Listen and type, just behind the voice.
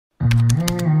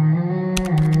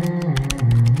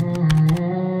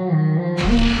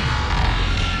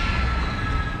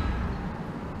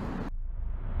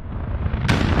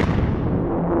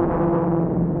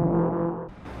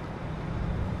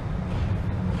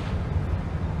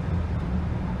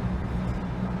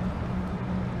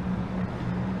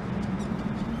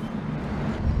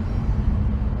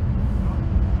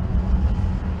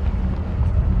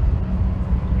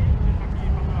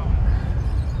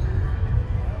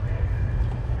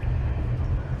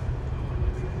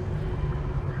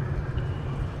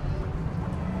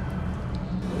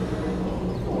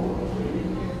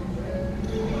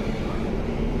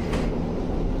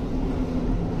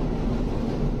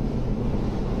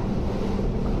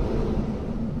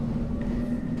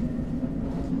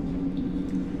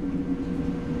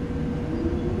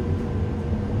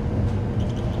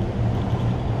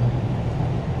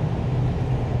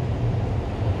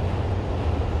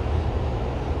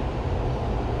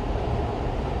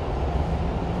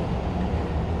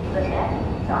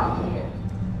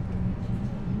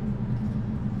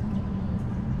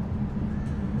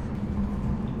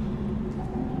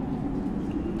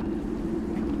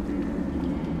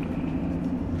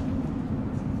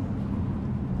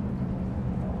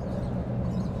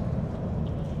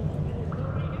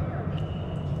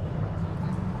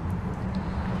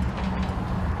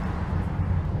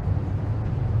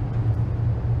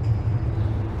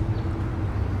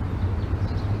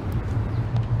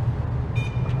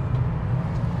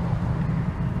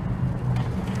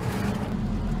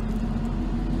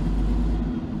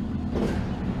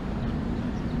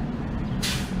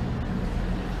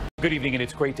Good evening, and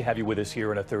it's great to have you with us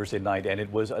here on a Thursday night. And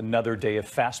it was another day of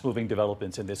fast-moving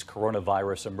developments in this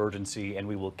coronavirus emergency, and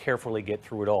we will carefully get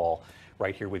through it all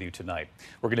right here with you tonight.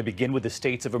 We're going to begin with the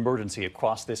states of emergency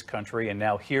across this country, and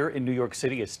now here in New York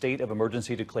City, a state of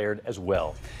emergency declared as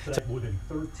well. More than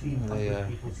 1,300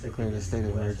 people declared a state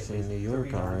of emergency in New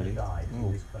York already.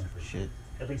 Oh, shit.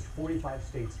 At least 45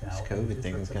 states now. This COVID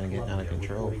thing is kind of getting out of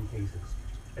control.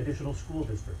 Additional school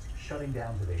districts shutting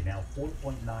down today. Now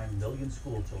 4.9 million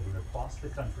school children across the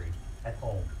country at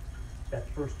home. That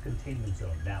first containment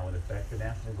zone now in effect. The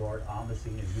National Guard on the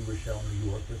scene in New Rochelle,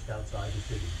 New York, just outside the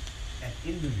city. And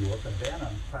in New York, a ban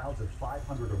on crowds of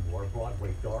 500 or more,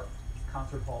 Broadway dark,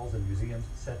 concert halls and museums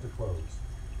set to close.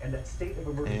 And that state of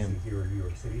emergency here in New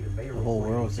York City, the mayor the whole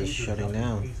world's just shutting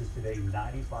down. Cases today,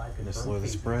 95 confirmed slow the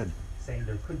cases, spread. saying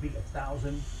there could be 1,000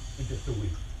 in just a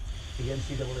week. The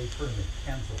NCAA tournament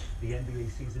canceled, the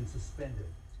NBA season suspended,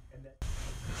 and that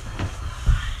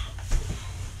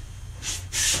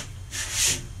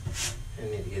I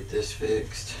need to get this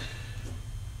fixed.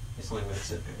 It's only been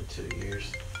sitting there for 2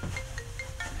 years.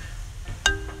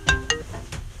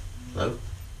 Hello?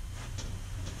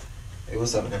 Hey,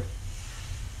 what's up, man?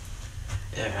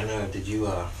 Yeah, I know. Did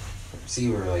you see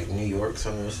where like New York's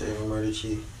under a state of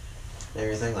emergency and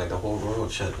everything? Like the whole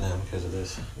world shut down because of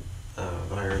this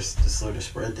virus to slow the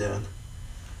spread down.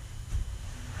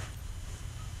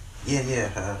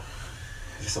 Yeah.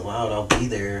 If it's allowed, I'll be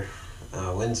there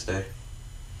Wednesday.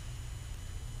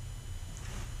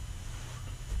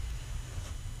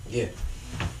 Yeah.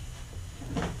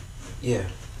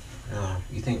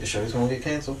 You think the show's gonna get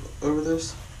canceled over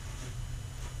this?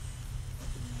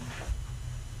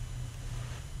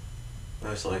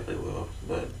 Most likely will,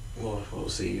 but we'll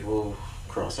see. We'll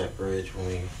cross that bridge when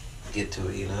we get to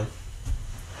it, you know?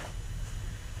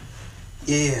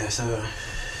 Yeah, so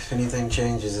if anything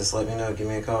changes, just let me know. Give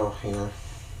me a call, you know?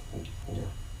 Yeah.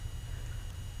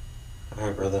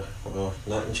 Alright, brother. Well, if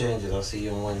nothing changes, I'll see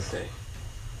you on Wednesday.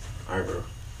 Alright, bro.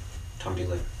 Talk to you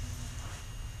later.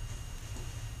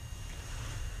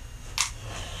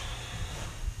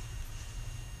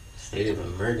 State of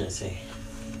emergency.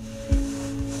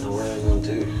 Now where am I going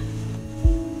to?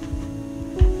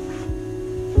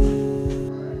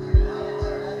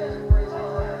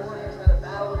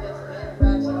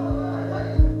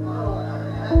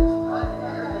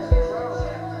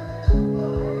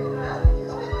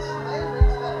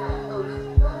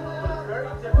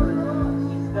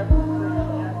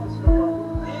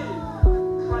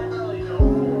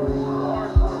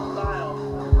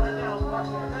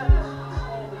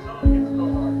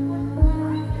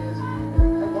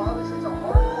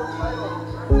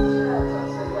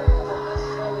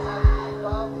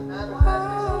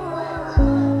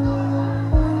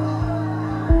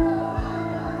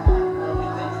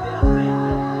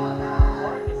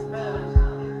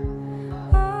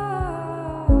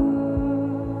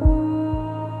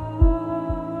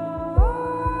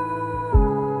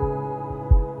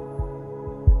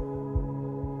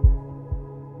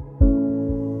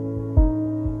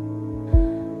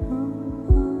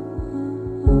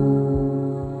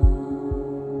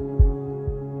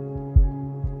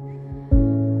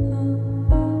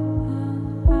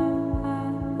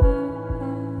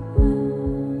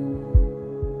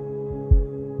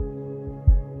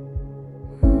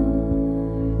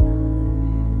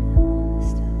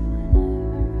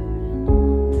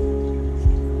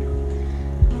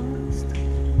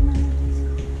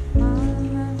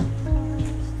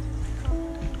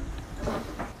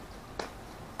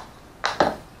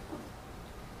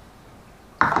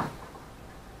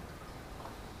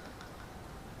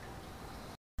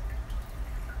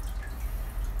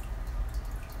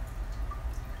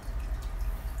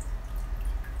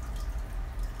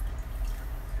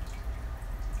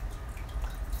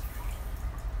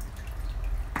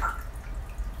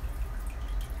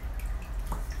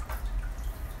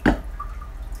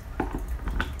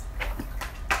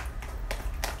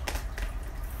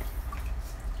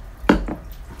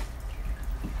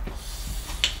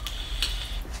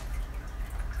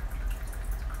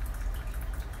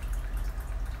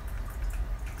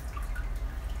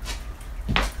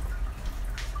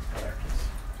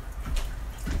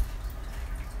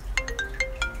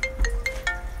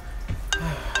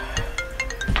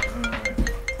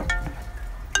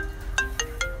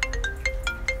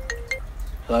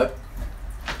 Hello?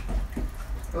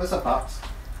 Hey, what's up, Pops?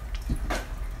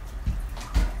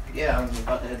 Yeah, I'm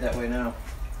about to head that way now.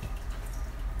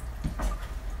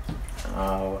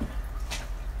 Oh.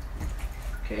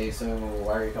 Okay, so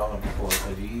why are you calling me for?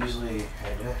 Because you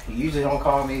usually don't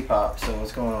call me, Pop, so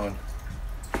what's going on?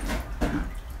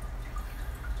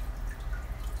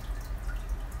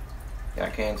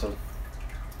 got canceled.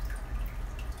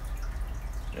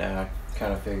 Yeah, I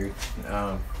kind of figured.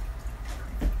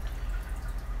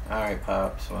 Alright,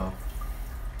 Pops, well,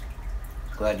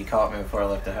 glad you caught me before I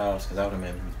left the house, because I would have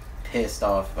been pissed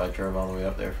off if I drove all the way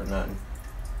up there for nothing.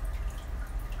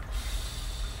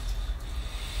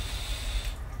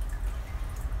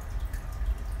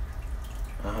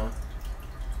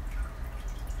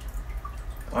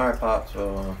 Alright, Pops,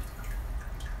 well,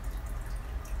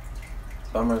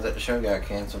 bummer that the show got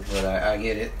canceled, but I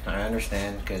get it. I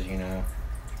understand, because, you know,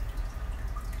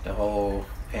 the whole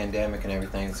pandemic and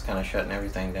everything's kind of shutting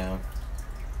everything down.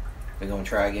 We're going to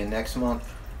try again next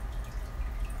month.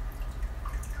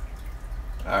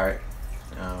 Alright.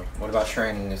 What about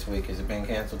training this week? Has it been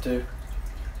canceled too?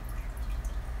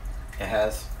 It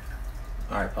has?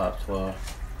 Alright, Pops. Well,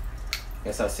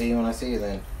 guess I'll see you when I see you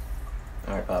then.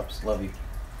 Alright, Pops. Love you.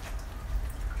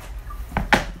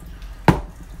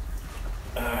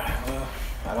 Well,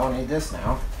 I don't need this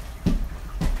now.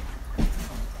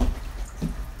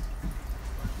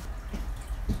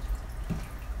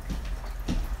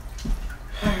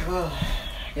 Alright, well,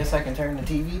 I guess I can turn the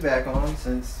TV back on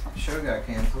since the show got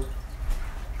canceled.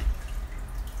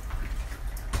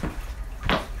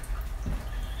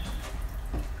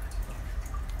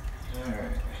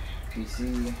 Alright,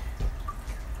 PC.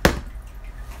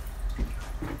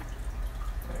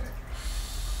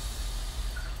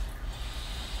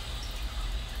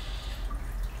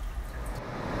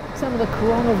 Some of the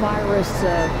coronavirus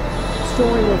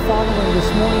story we're following this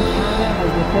morning. Canada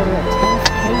has reported a 10th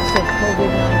case of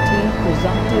COVID-19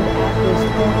 presumptive at this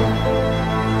point.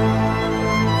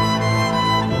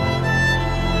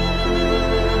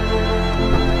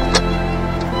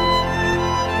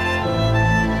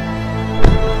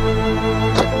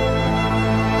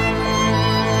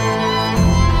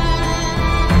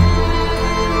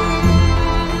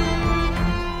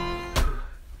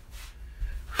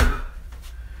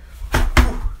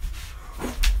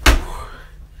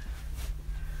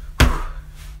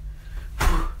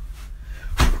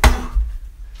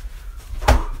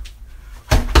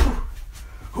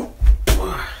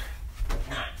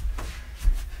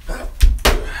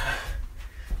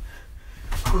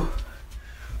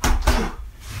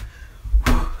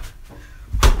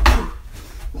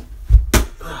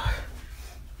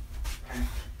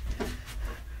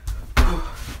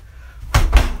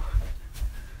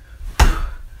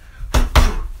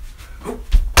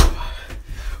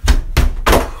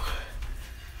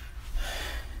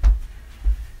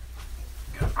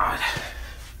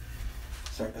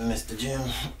 Starting to miss the gym.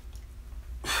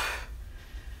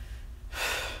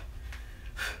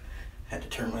 Had to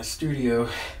turn my studio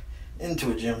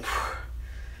into a gym.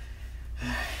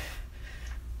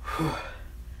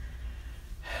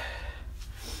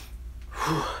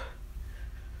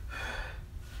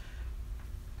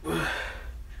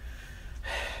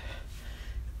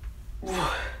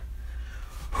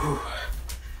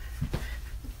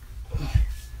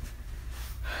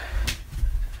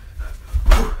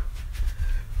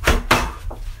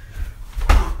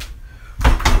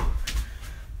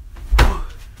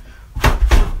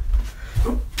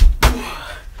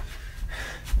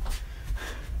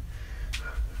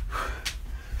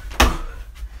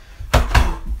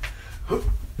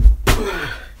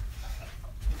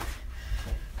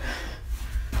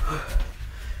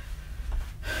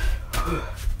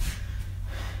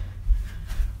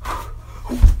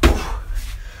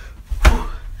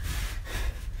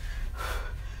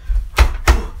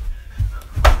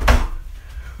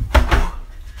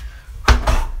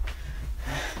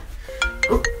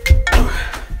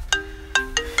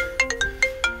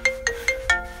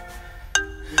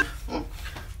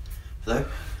 Hello?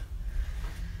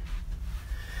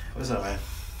 What's up, man?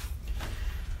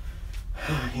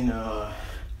 You know,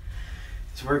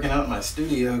 it's working out in my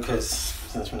studio because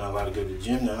since we're not allowed to go to the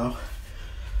gym now,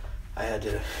 I had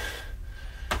to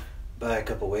buy a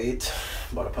couple weights,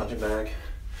 bought a punching bag,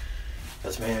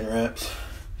 got some hand reps.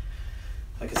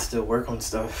 I could still work on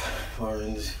stuff while we're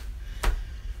in this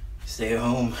stay at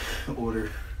home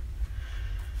order.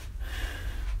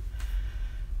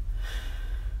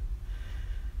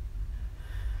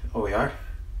 Oh, we are?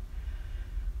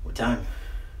 What time?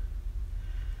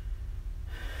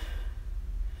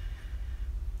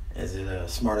 Is it a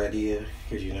smart idea?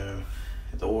 Because, you know,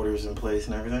 the order's in place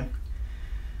and everything.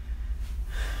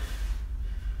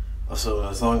 Also,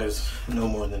 as long as no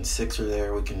more than 6 are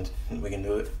there, we can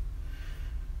do it.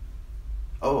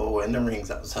 Oh, and the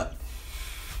ring's outside.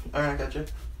 Alright, gotcha.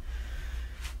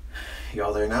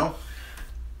 Y'all there now?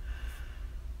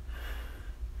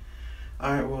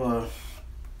 Alright, well,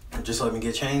 just let me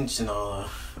get changed and I'll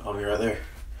be right there.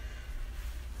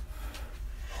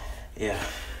 Yeah.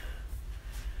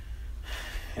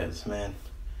 Yes, man.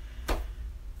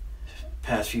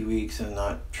 Past few weeks of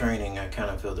not training, I kind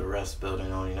of feel the rust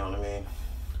building on, you know what I mean?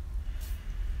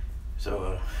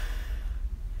 So,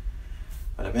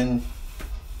 but I've been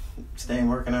staying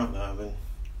working out though. I've been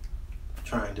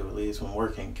trying to, at least when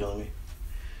working killing me.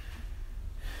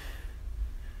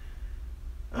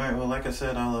 Alright, well, like I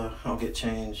said, I'll get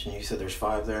changed, and you said there's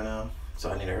 5 there now,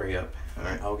 so I need to hurry up.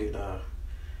 Alright, I'll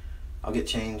get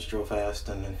changed real fast,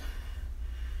 and then,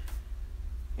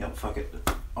 you know, fuck it.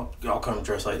 I'll come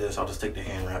dressed like this. I'll just take the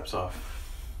hand wraps off.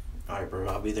 Alright, bro,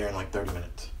 I'll be there in like 30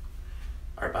 minutes.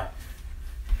 Alright, bye.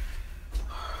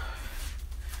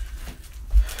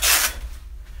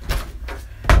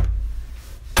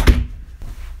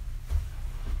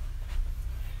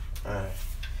 Alright.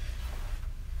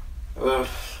 Well,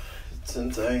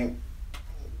 since I ain't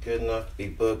good enough to be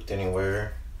booked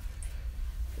anywhere,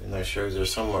 and those shows are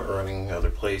somewhat running other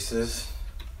places,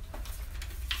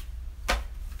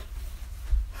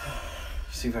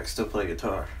 see if I can still play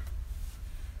guitar.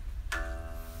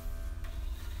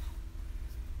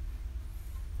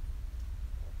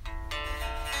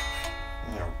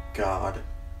 Oh, God.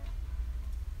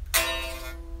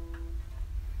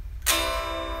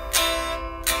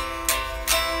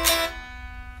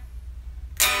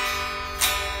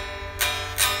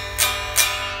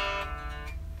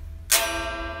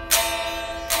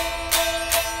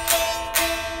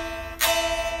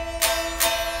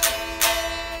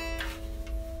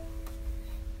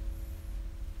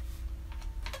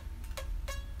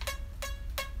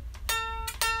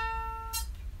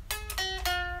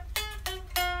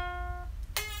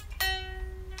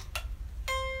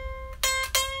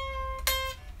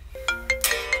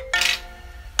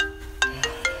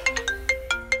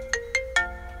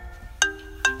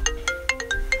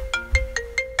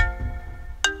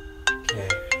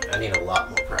 I need a lot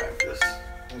more practice.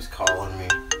 Who's calling me?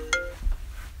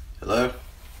 Hello?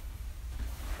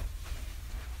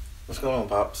 What's going on,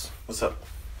 Pops? What's up?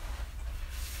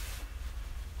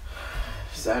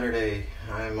 Saturday,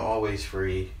 I'm always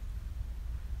free.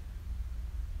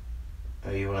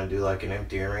 Oh, you want to do like an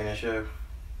empty arena show?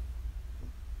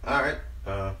 Alright.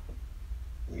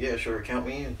 Yeah, sure, count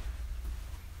me in.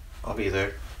 I'll be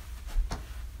there.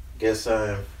 Guess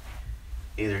I'm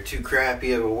either too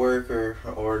crappy of a worker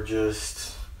or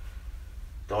just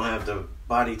don't have the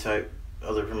body type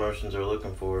other promotions are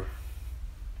looking for.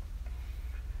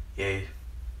 Yay.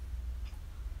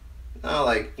 Not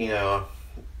like, you know,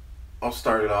 I'll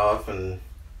start it off and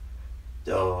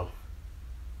I'll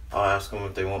ask them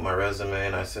if they want my resume,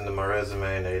 and I send them my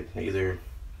resume, and they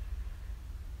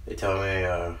tell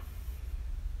me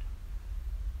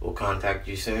we'll contact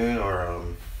you soon, or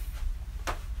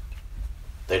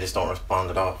they just don't respond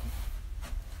at all.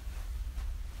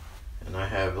 And I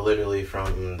have literally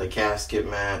from the casket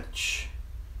match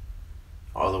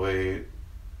all the way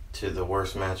to the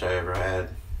worst match I ever had.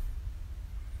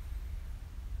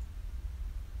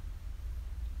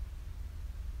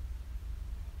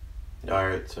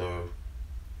 Alright, so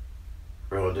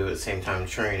we're gonna do it at the same time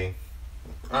training.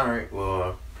 Alright,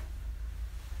 well,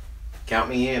 count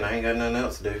me in. I ain't got nothing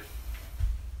else to do.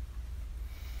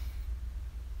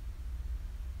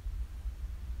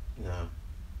 No.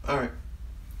 Alright.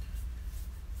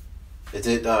 Is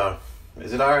it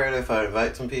alright if I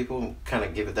invite some people, kind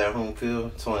of give it that home feel?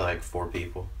 It's only like 4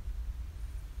 people.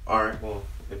 Alright, well,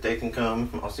 if they can come,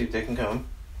 I'll see if they can come.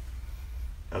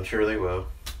 I'm sure they will.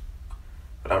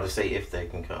 But I'll just say if they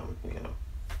can come, you know.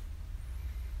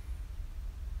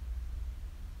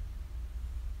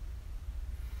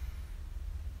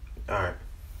 Alright.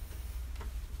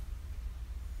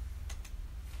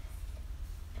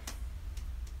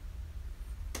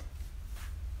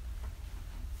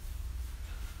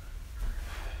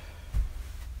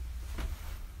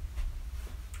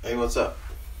 Hey, what's up?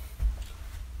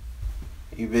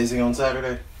 You busy on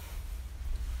Saturday?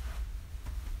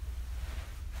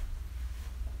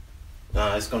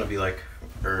 Nah, it's gonna be like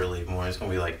early morning. It's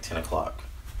gonna be like 10 o'clock.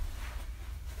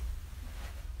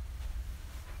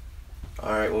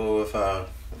 Alright, well, if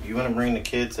you wanna bring the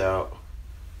kids out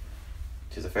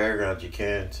to the fairgrounds, you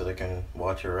can, so they can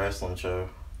watch a wrestling show.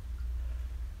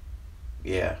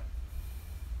 Yeah.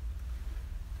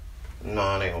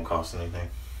 No, it ain't gonna cost anything.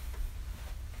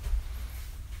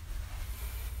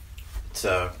 It's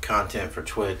content for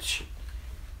Twitch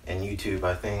and YouTube,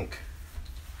 I think.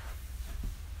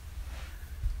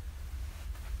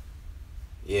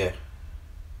 Yeah.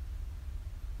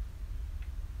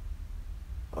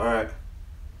 Alright.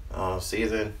 I'll see you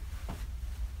then.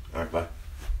 Alright, bye.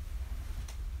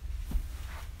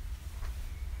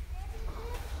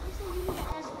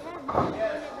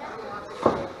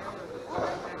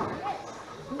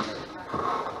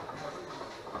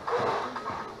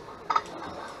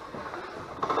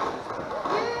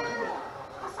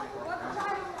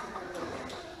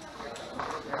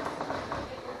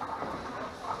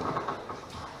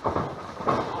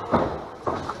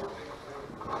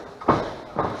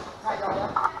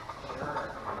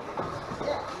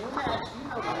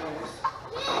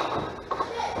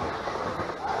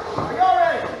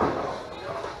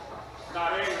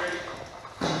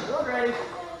 ready?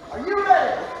 Are you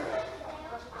ready?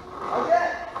 Okay.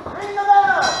 Ring the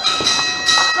bell.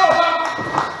 Go, Hop.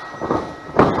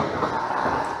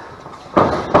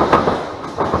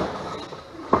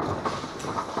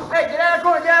 Hey, get out of the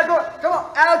corner, get out of the corner. Come on,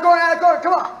 out of the corner, out of the corner.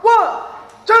 Come on.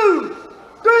 1, 2,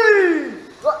 3.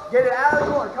 Look, get it out of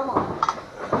the corner. Come on.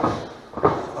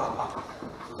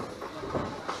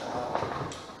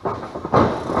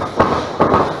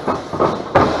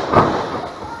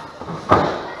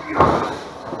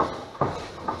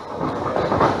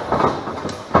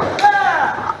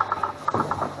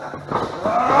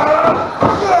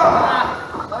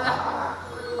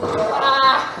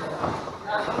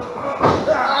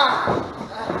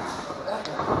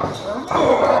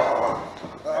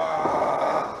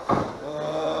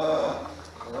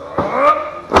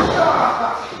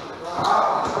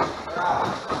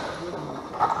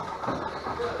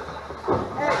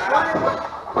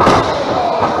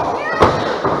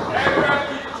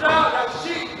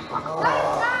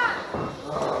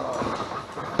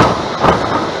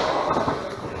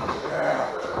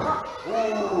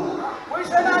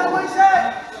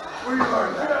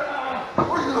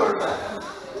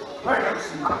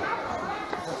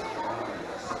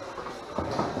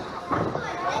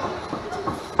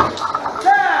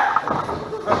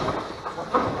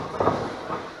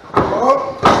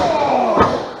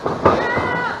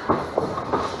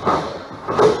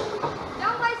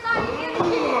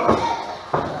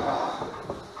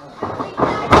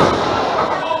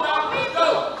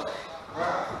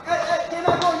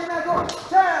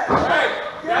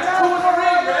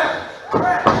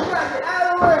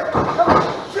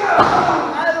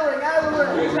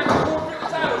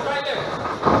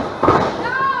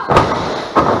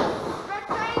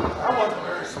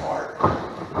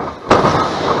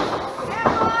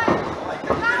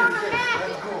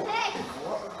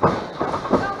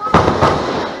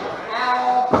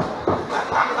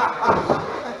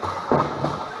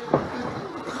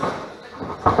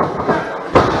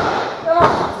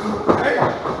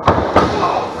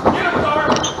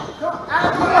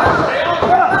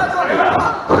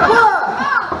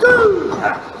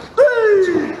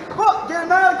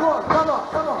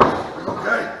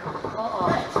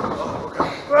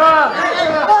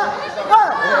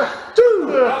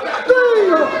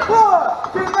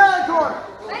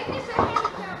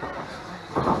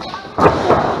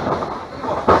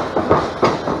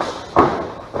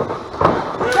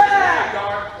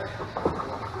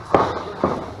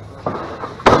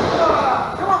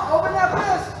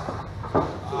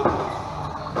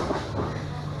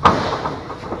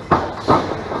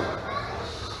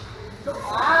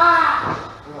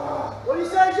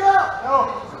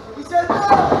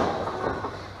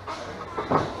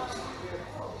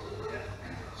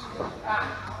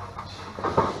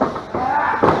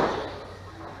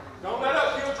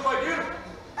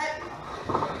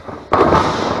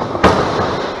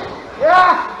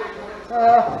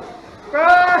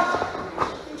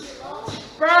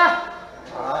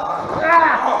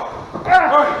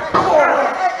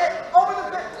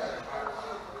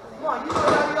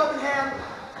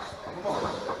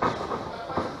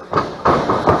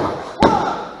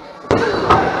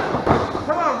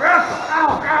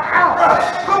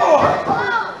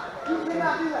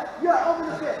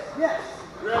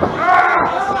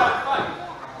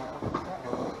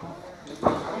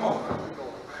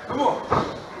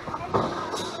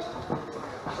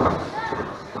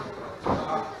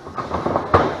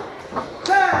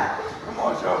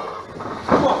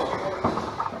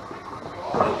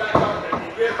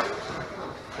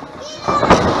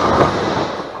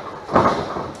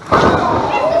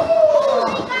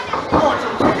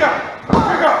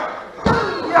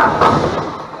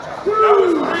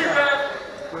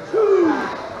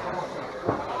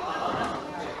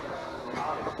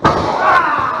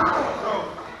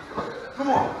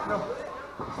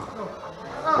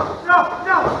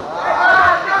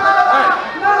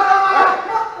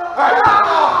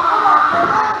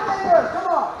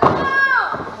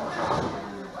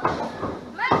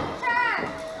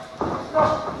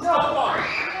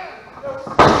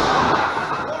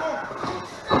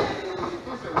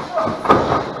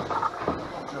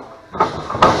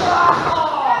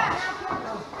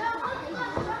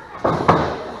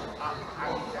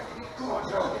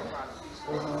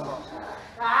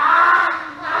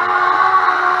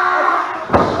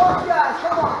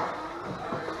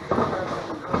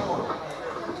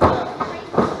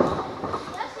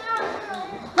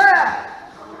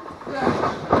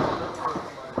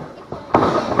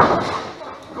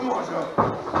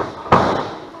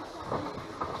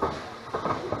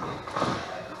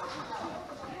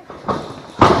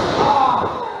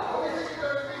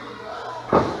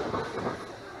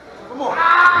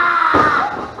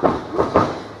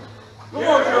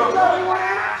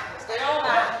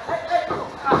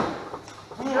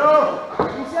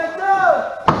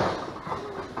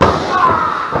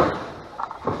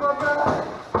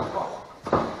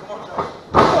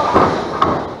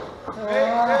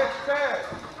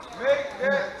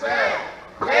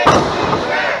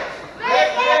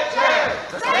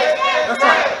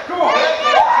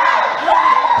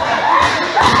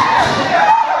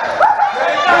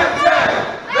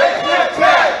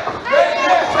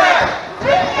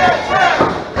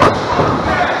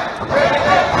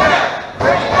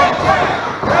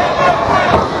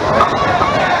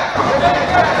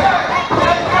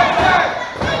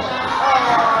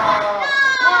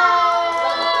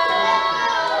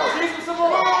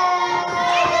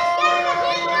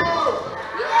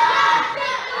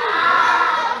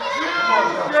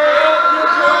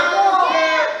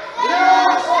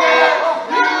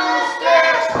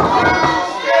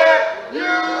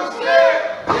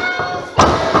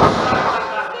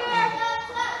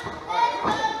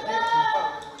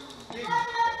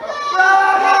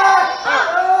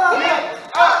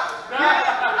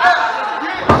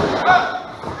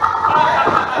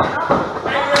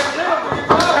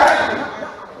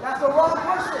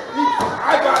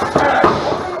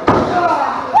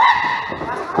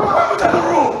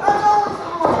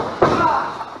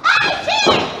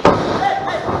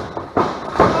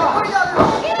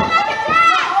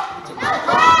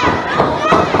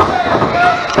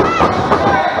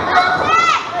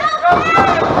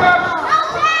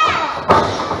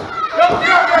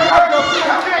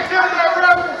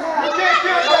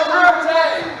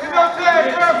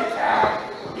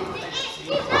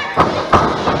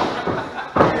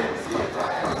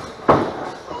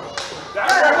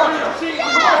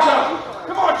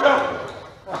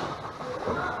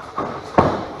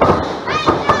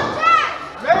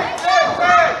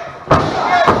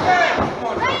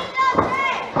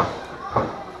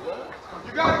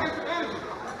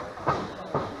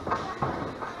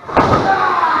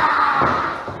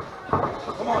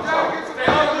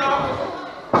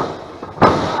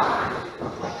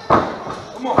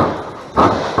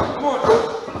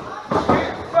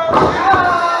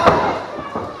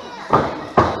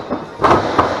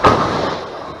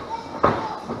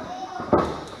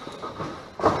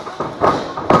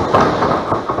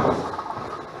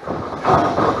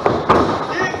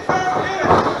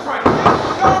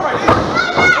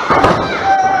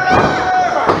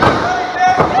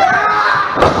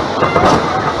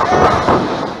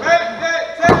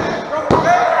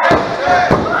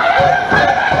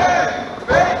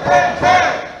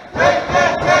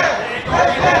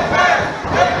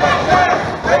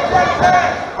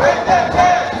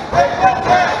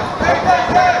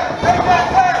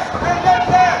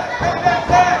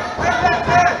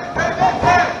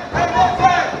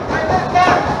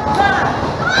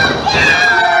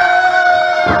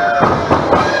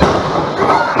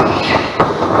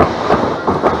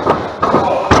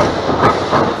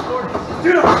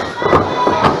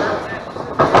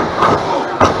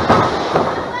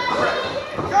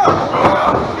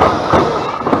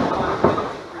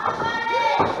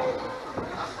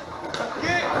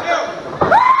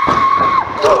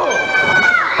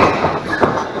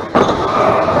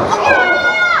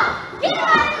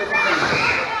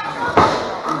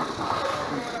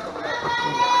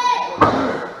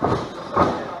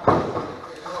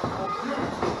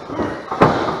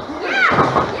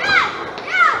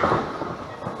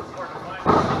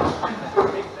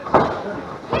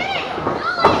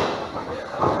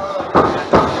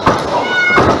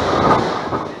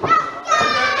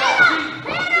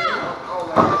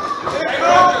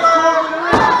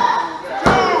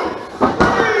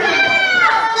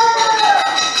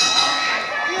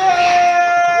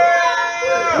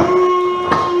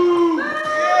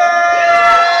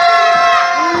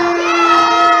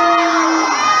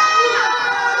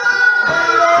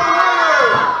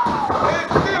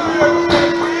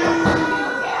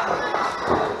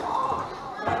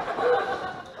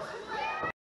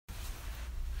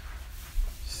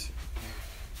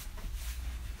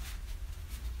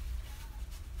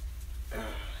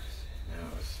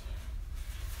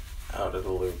 out of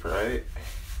the loop, right?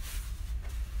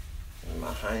 And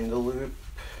behind the loop.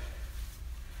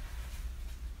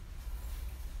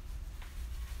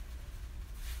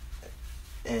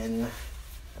 In,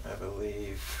 I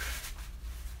believe,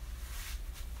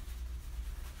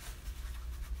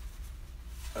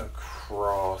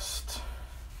 across,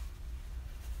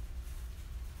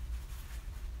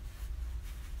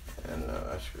 and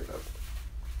I screwed up.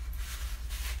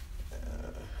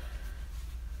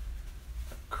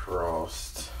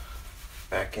 Crossed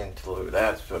back into the loop.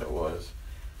 That's what it was.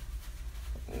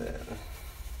 And then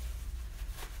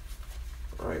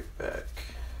right back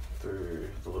through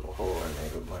the little hole I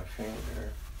made with my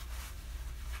finger.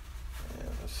 And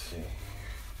let's see here.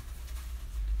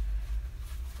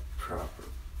 Proper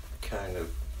kind of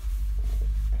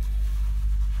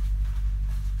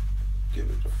give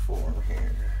it the form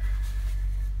here.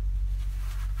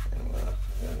 And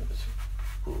then just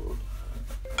pulled.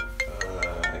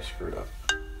 I screwed up.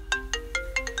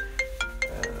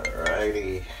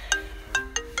 Alrighty.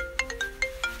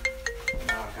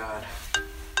 Oh God.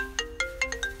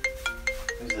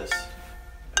 Who's this?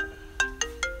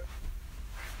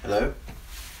 Hello?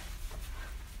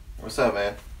 What's up,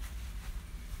 man?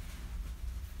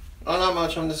 Oh, not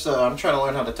much. I'm just I'm trying to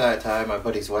learn how to tie a tie. My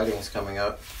buddy's wedding is coming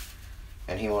up,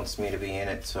 and he wants me to be in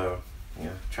it. So, you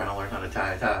know, trying to learn how to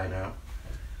tie a tie now.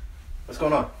 What's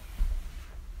going on?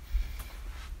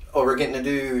 Oh, we're getting to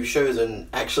do shows in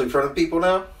actually in front of people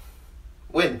now?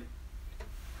 When?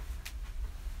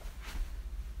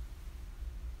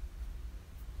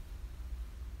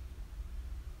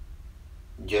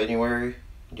 January?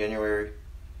 We're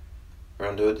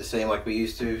gonna do it the same like we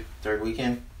used to, third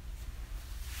weekend?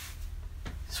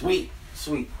 Sweet,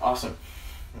 awesome.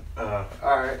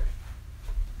 Alright.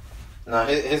 Now,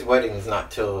 his wedding is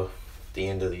not till the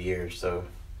end of the year, so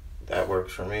that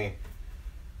works for me.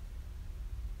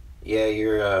 Yeah,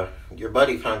 your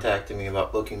buddy contacted me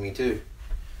about booking me too.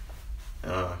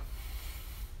 I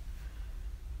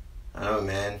don't know,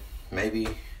 man. Maybe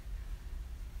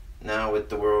now with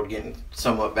the world getting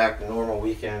somewhat back to normal,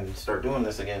 we can start doing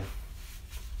this again.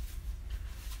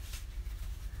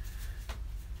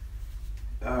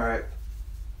 Alright.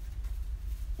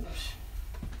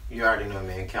 You already know,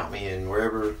 man. Count me in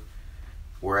wherever.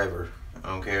 I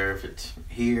don't care if it's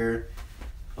here.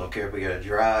 I don't care if we gotta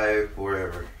drive,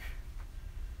 wherever.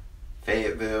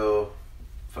 Fayetteville,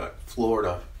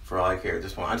 Florida, for all I care. I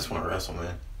just want to wrestle,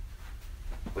 man.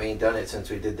 We ain't done it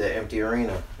since we did the empty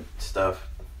arena stuff.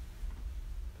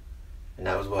 And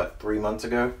that was what, 3 months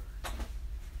ago?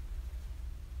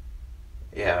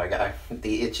 Yeah, I got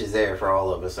the itch is there for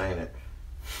all of us, ain't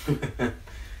it?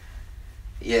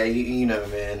 Yeah, you know,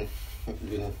 man.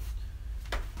 Been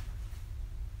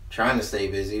trying to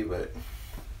stay busy, but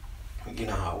you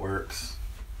know how it works.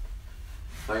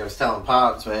 Like I was telling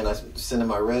Pops, man, I was sending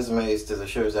my resumes to the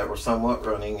shows that were somewhat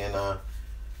running, and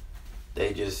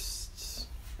they just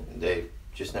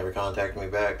never contacted me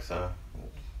back, so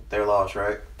they're lost,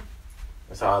 right?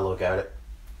 That's how I look at it.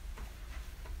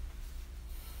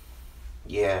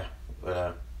 Yeah,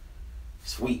 but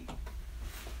sweet.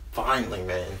 Finally,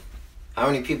 man. How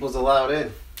many people's allowed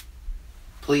in?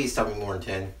 Please tell me more than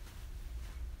 10.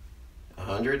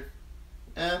 100?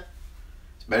 It's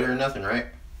better than nothing, right?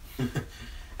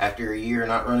 After a year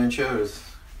not running shows.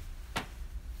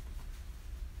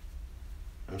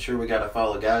 I'm sure we gotta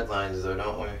follow guidelines though,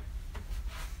 don't we?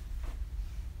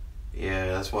 Yeah,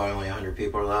 that's why only 100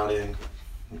 people are allowed in.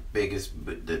 Big as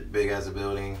a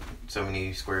building, so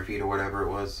many square feet or whatever it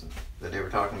was that they were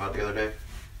talking about the other day.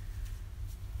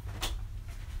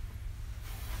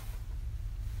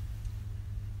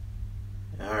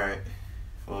 Alright.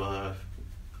 Well, if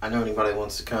I know anybody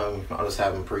wants to come, I'll just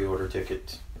have them pre-order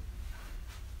tickets.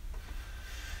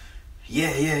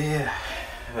 Yeah.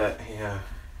 But, yeah.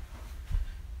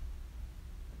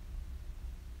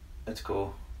 That's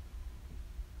cool.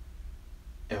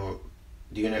 And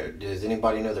does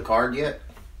anybody know the card yet?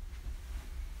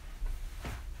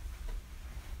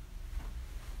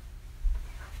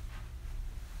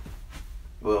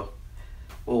 Well,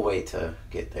 we'll wait to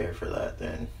get there for that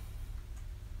then.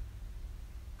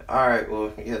 Alright,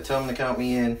 well, yeah, tell them to count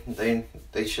me in.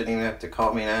 They shouldn't even have to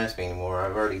call me and ask me anymore.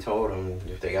 I've already told them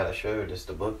if they got a show just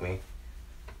to book me.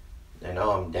 They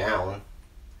know I'm down.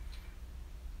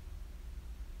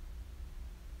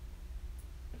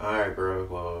 Alright, bro,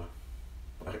 well,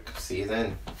 I'll see you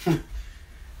then.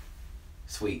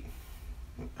 Sweet.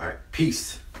 Alright,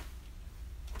 peace.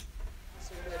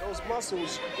 Those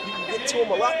muscles, you can get to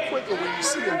them a lot quicker when you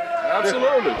see them.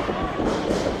 Absolutely.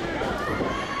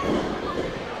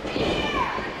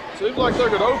 Seems like they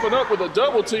could open up with a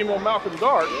double team on Malcolm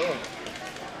Dart. Yeah.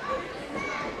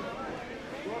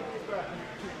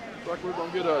 like we're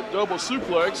going to get a double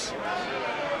suplex.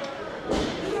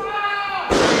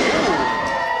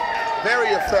 Very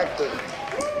effective.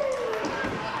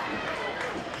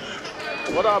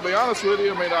 But I'll be honest with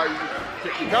you, I mean,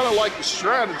 you kind of like the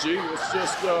strategy. It's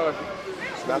just,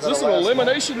 is this an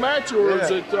elimination match, or is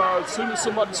it as soon as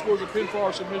somebody scores a pinfall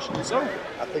or submission, it's over?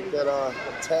 I think that the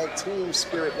tag team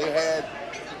spirit they had,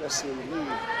 let's see them leave.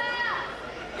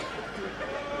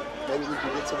 Maybe we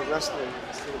can get to the wrestling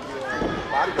instead of the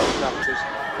bodyguard competition.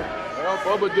 Well,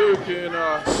 Bubba Duke and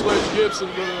Sledge Gibson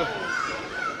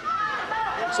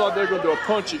looks like they're going to do a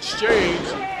punch exchange.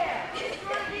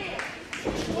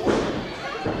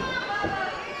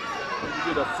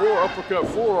 You get a uppercut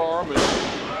forearm, and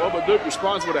Bubba Duke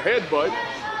responds with a headbutt.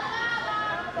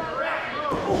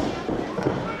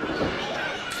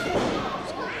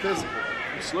 Physical.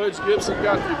 Sledge Gibson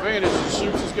got the advantage and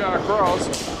shoots his guy across.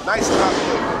 Nice drop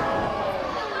kick.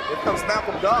 Here comes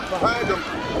Malcolm Dog behind him.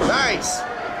 Nice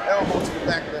elbow to the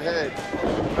back of the head.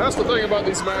 That's the thing about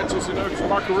these matches, you know, because in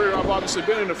my career I've obviously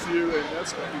been in a few, and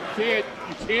you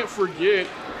can't forget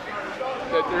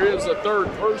that there is a third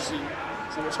person.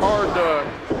 So it's hard to,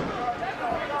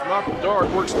 Malcolm Dark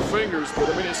works the fingers, but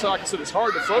I mean, it's like I said, it's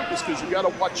hard to focus because you got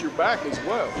to watch your back as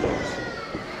well.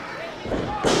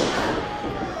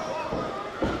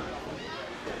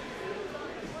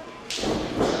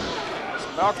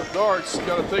 Malcolm Dark's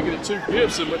got to take it to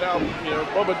Gibson, but now, you know,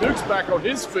 Bubba Duke's back on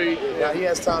his feet. Now he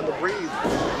has time to breathe.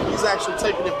 He's actually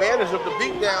taking advantage of the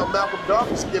beatdown Malcolm Dark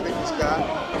is giving this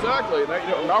guy. Exactly. And, you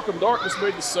know, Malcolm Dark just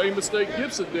made the same mistake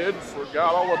Gibson did,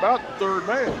 forgot all about the third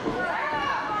man.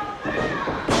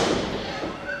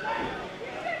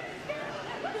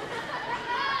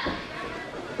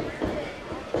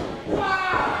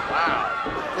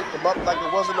 Wow. Picked him up like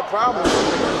it wasn't a problem.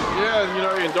 Yeah, and, you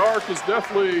know, and Dark is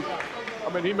definitely,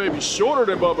 I mean, he may be shorter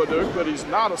than Bubba Duke, but he's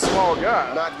not a small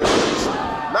guy. Not good.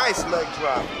 Nice leg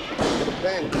drop. Get a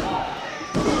pin.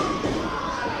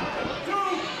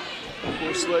 Of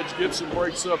course, Sledge Gibson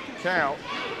breaks up the count.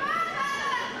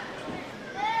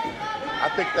 I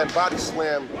think that body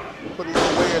slam put a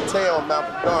little wear and tear on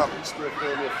Malcolm Dark. He's still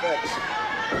feeling the effects.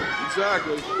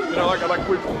 Exactly. You know, like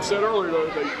we said earlier, though,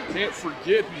 you can't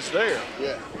forget he's there.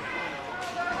 Yeah.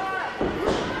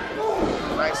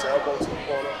 Nice elbow to the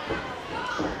corner.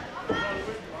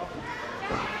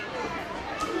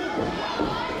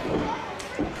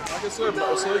 Like I said,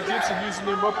 Sledge Gibson using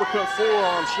them uppercut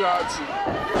forearm shots.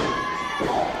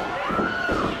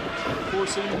 Of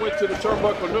course, he went to the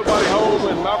turnbuckle, nobody home,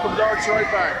 and Malcolm Dark's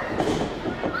right back.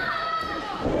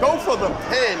 Go for the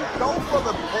pin. Go for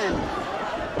the pin.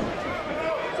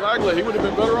 Exactly. He would have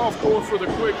been better off going for the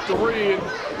quick three, and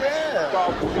Yeah.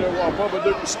 while Bubba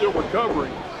Duke was still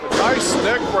recovering. A nice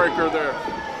neck breaker there.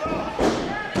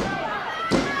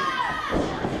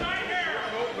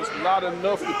 It's not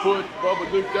enough to put Bubba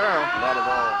Duke down. Not at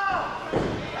all.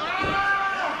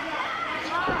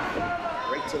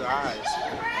 Right to the eyes.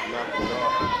 Malcolm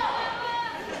Dark.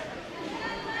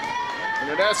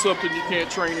 And that's something you can't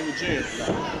train in the gym.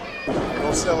 They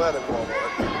don't sell that at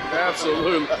Walmart.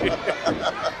 Absolutely.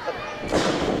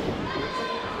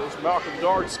 There's Malcolm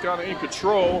Dark's kind of in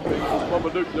control.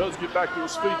 Bubba Duke does get back to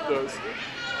his feet, though.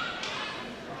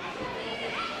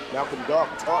 Malcolm Dark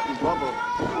taunting Bubba.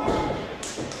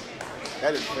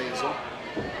 That didn't phase him.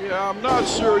 Yeah, I'm not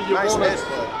sure you Nice want to.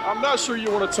 headbutt. I'm not sure you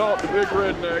want to taunt the big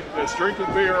redneck that's drinking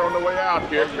beer on the way out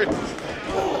here.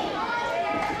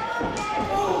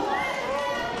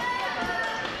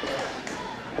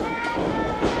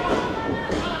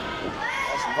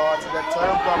 Hard to that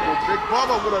turnbuckle. Big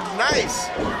Bubba with a nice.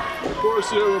 Of course,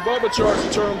 when Bubba charged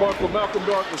the turnbuckle, Malcolm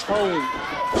Dark was home.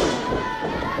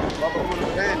 Bubba with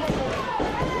a pin.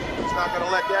 He's not going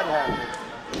to let that happen.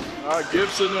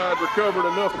 Gibson had recovered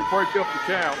enough to break up the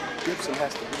count. Gibson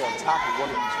has to be on top of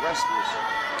one of these wrestlers.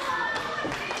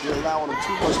 You're allowing him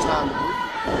too much time to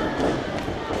breathe.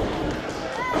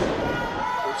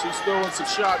 Of course, he's throwing some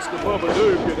shots to Bubba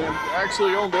Duke, and then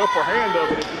actually on the upper hand of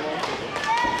it, if you want.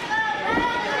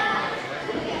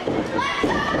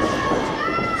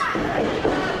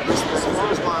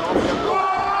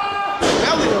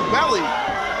 Belly to belly.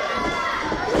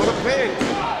 What a pin.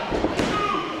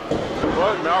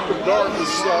 But Malcolm Dark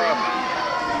was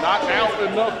not out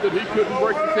enough that he couldn't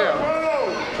break the count.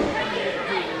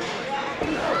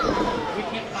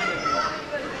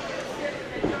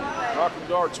 Malcolm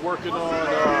Dark's working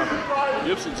on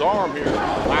Gibson's arm here.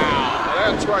 Wow,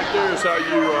 that's right there is how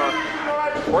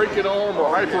you break an arm or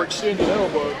hyperextend an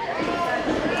elbow.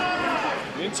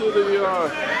 Into the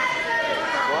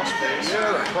Crossface.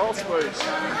 yeah, the crossface.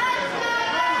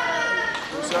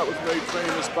 Of course, that was made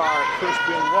famous by Chris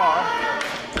Benoit.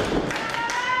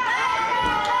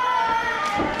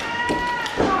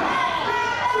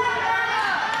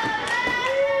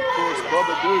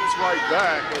 Bubba Duke's right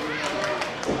back. And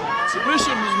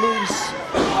submission moves.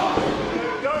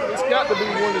 It's got to be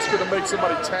one that's going to make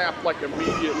somebody tap like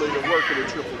immediately to work at a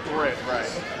triple threat.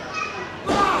 Right.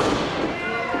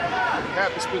 You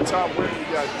have to spend time when you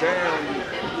got down.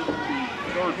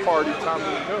 The third party time to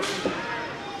recover.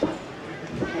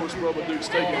 Of course, Bubba Duke's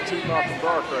taking 2 knock the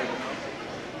dark right now.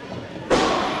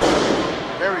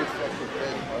 Very effective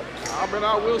headbutt. I mean,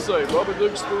 I will say, Bubba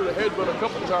Duke's threw the headbutt a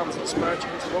couple times in this match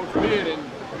against both men,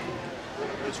 and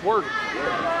it's working.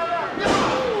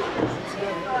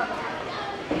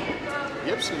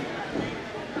 Gibson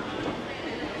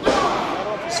got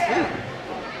off his feet.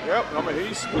 Yep, I mean,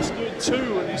 he's withstood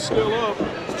 2, and he's still up.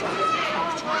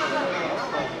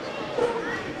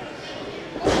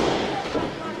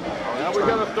 Now we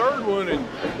got a third one, and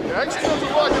it actually doesn't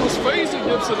look like it was phasing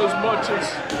Gibson as much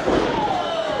as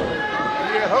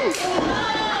he had hoped.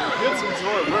 Gibson's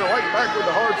right back with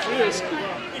the hard fist.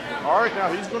 All right,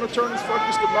 now he's going to turn his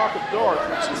focus to knock it dark,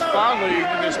 which is finally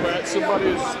in this match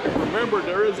somebody has remembered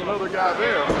there is another guy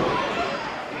there.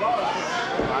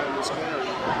 Right in this corner.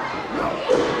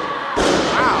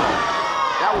 Wow,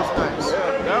 that was nice.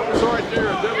 Yeah, that was right there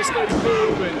a devastating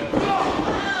move, and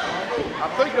I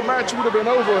think the match would have been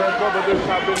over had Bubba Duke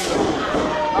not been there.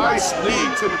 Nice knee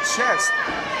to the chest.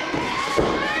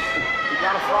 You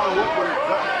gotta follow up with it.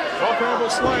 Top handle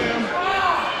slam.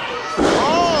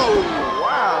 Oh,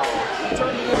 wow. He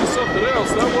turned it into something else.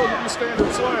 That wasn't the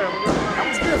standard slam. That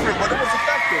was different, but it was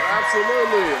effective.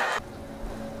 Absolutely.